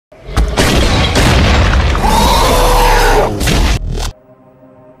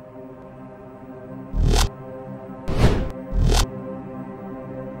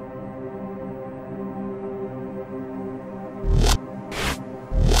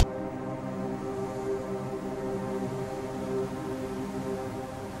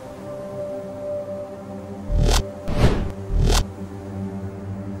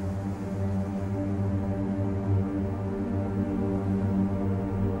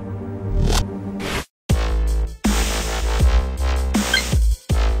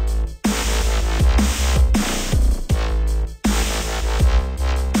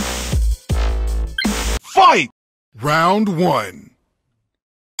Round one.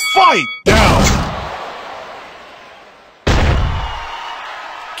 Fight! Down!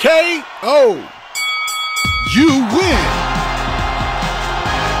 KO! You win!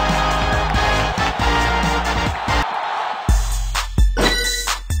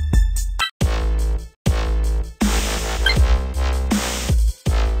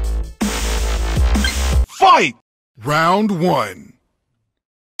 Fight! Round one.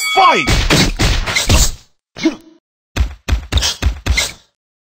 Fight!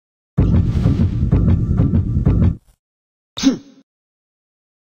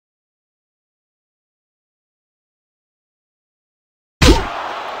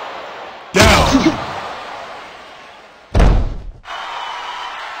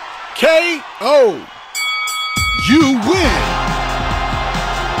 KO! You win!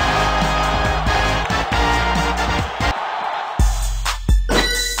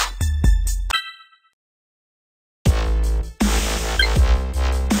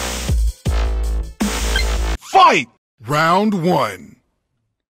 Fight! Round one.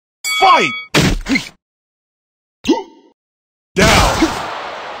 Fight! Down!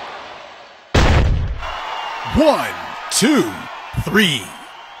 1, 2, 3.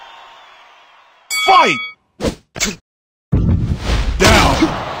 Fight! Down!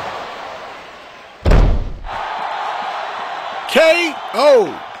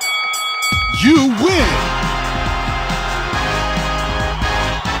 KO! You win!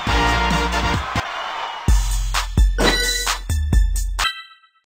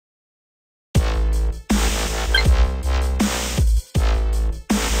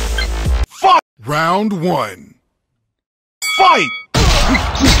 Fight! Round one. Fight!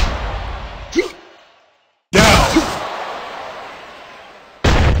 Down!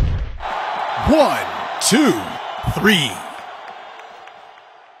 1, 2, 3.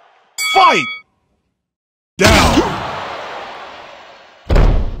 Fight! Down!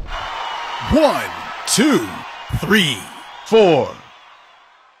 1, 2, 3, 4.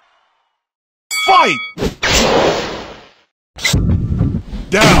 Fight!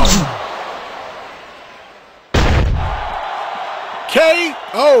 Down!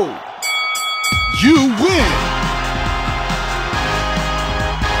 KO! You win!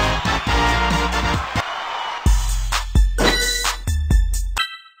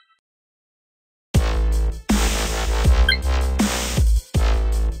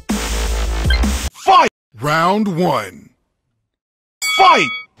 Fight! Round one. Fight!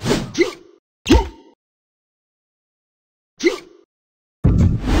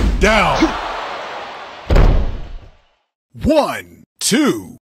 Down! 1,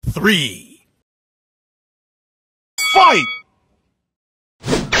 2, 3. Fight!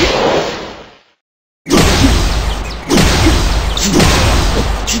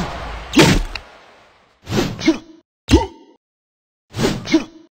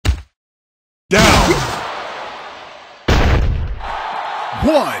 Down!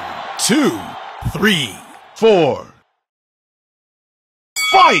 1, 2, 3, 4.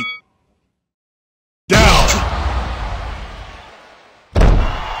 Fight! Down!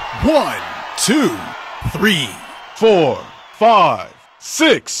 1, 2, 3, 4, 5,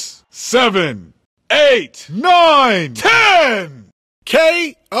 6, 7, 8, 9, 10!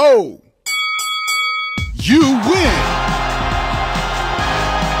 KO! You win!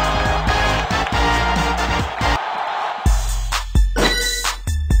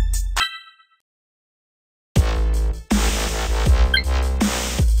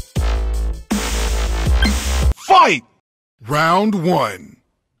 Fight! Round one.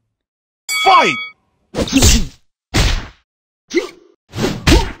 Fight!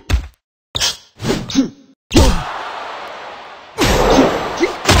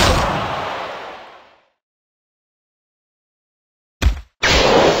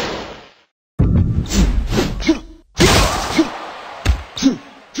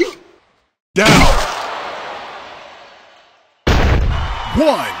 Down!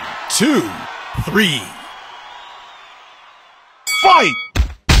 1, 2, 3. Fight!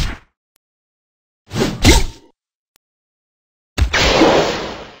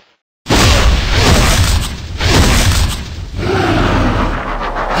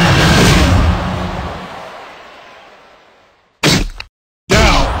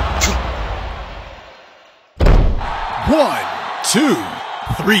 Down! 1, 2,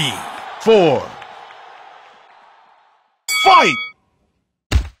 3, 4. Fight!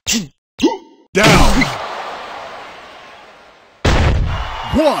 Down!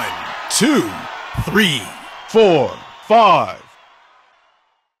 1, 2, 3, 4, 5.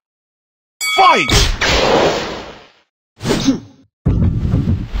 Fight!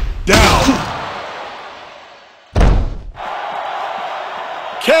 Down!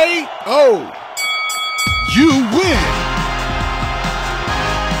 KO. You win.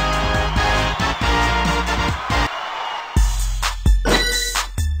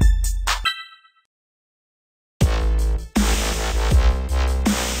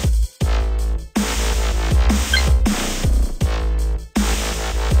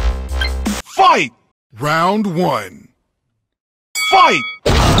 Fight! Round 1. Fight!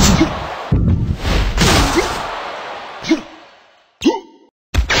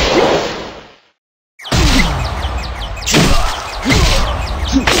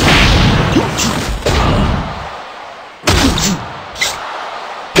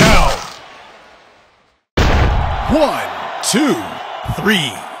 Down! 1, 2,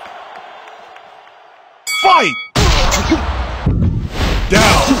 3. Fight!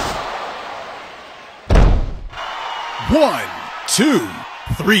 Down! 1, 2,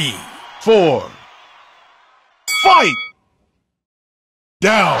 3, 4. Fight!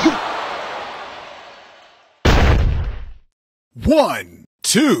 Down! 1,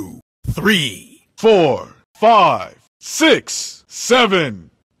 2, 3, 4, 5, 6, 7,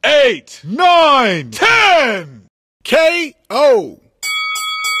 8, 9, 10! KO!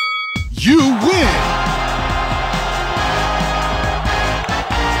 You win!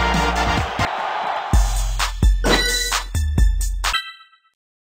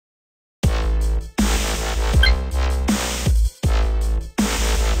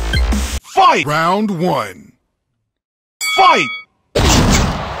 Fight! Round 1. Fight!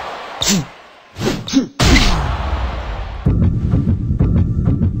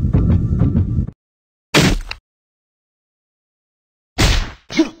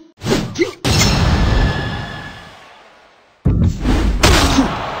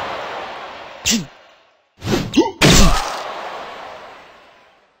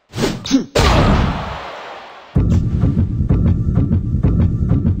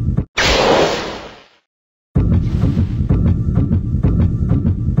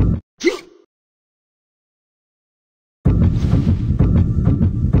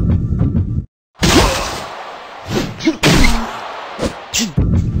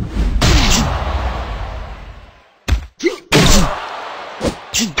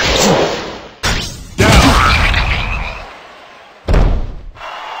 Down!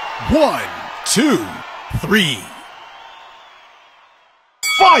 1, 2, 3.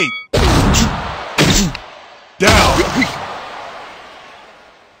 Fight! Down!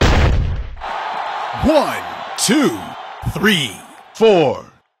 1, 2, 3, 4.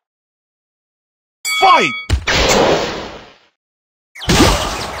 Fight!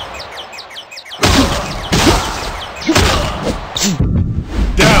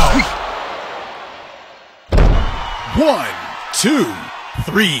 Down! 1, 2,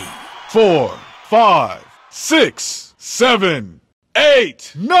 3, 4, 5, 6, 7,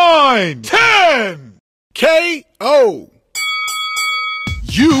 8, 9, 10! KO!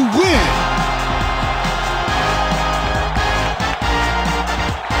 You win!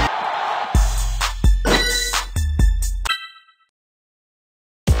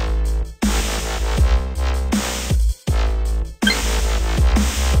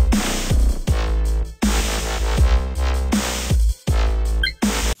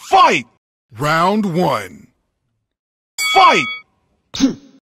 Fight! Round 1. Fight!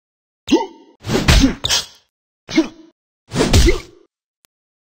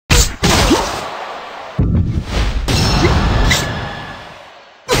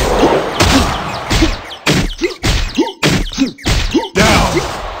 Down!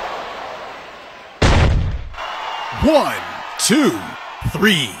 1, 2,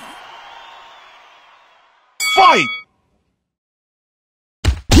 3. Fight!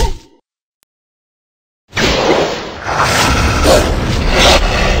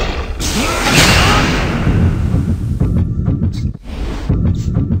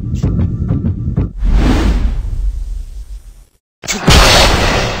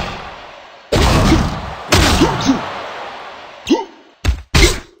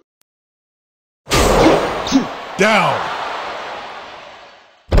 Down!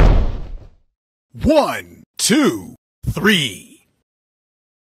 1, 2, 3.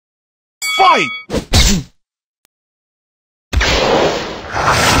 Fight!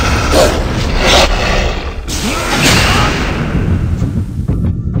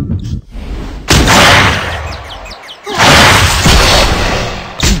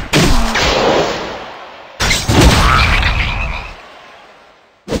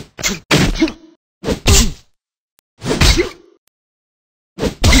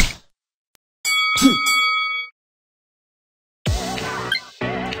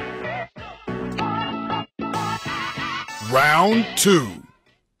 Round 2.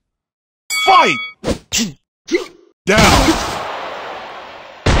 Fight! Down!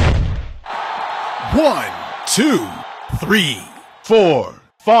 1, 2, 3, 4,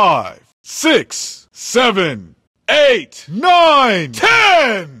 5, 6, 7, 8, 9,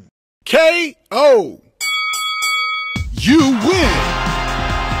 10! KO! You win!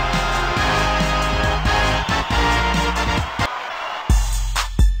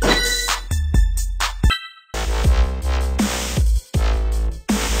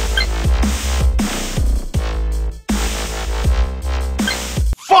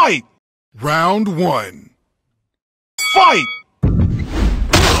 Fight! Round 1. Fight!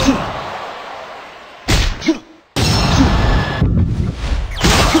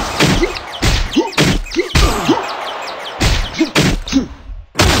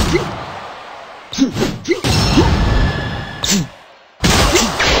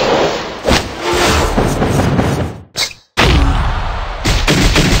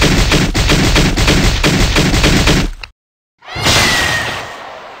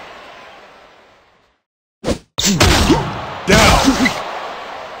 Down!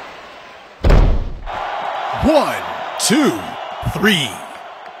 1, 2, 3.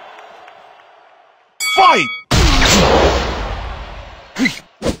 Fight!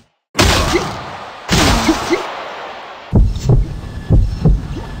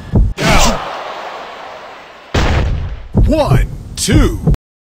 Down! 1, 2.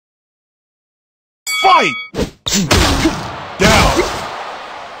 Fight! Down!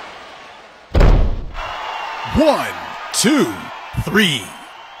 1, 2, 3.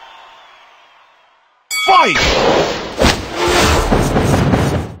 Fight!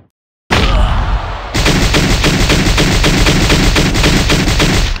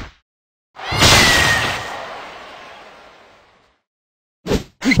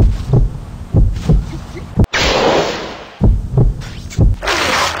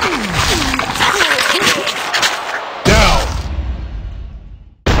 Down!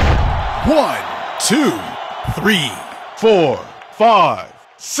 1, 2, 3, 4, 5,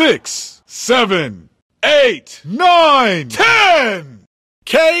 6, 7, 8, 9, 10!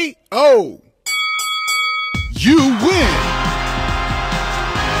 KO! You win!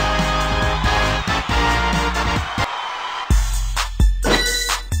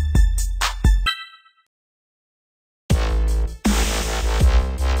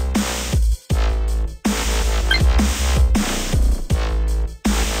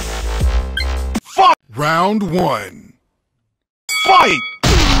 Fight! Round 1. Fight!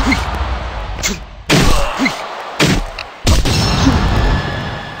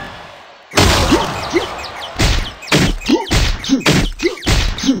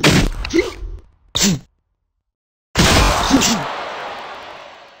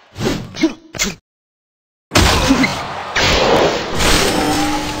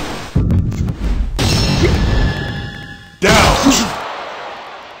 Down!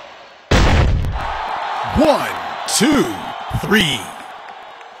 1, 2, 3.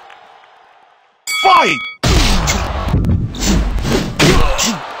 Fight!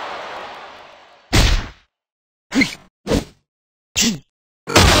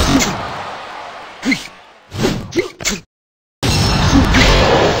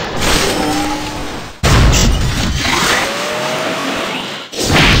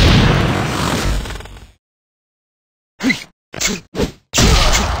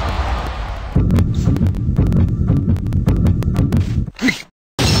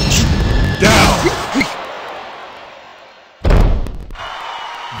 Down!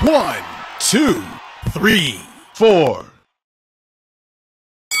 1, 2, 3, 4.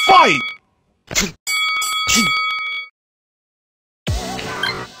 Fight!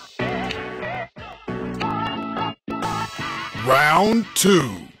 Round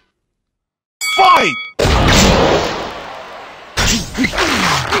 2. Fight!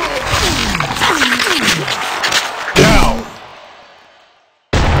 Down!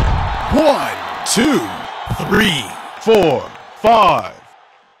 1, 2, 3, 4, 5.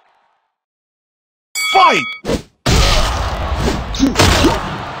 Fight!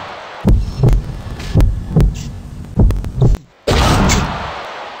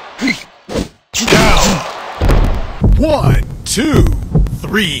 Down! 1, 2,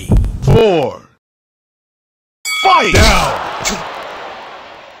 3, 4. Fight! Down!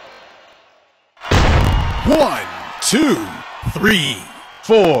 1, 2, 3,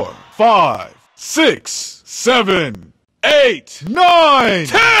 4, 5, 6, 7, 8, 9,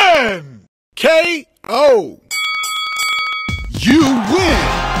 10! KO! You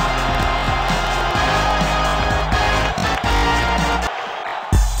win!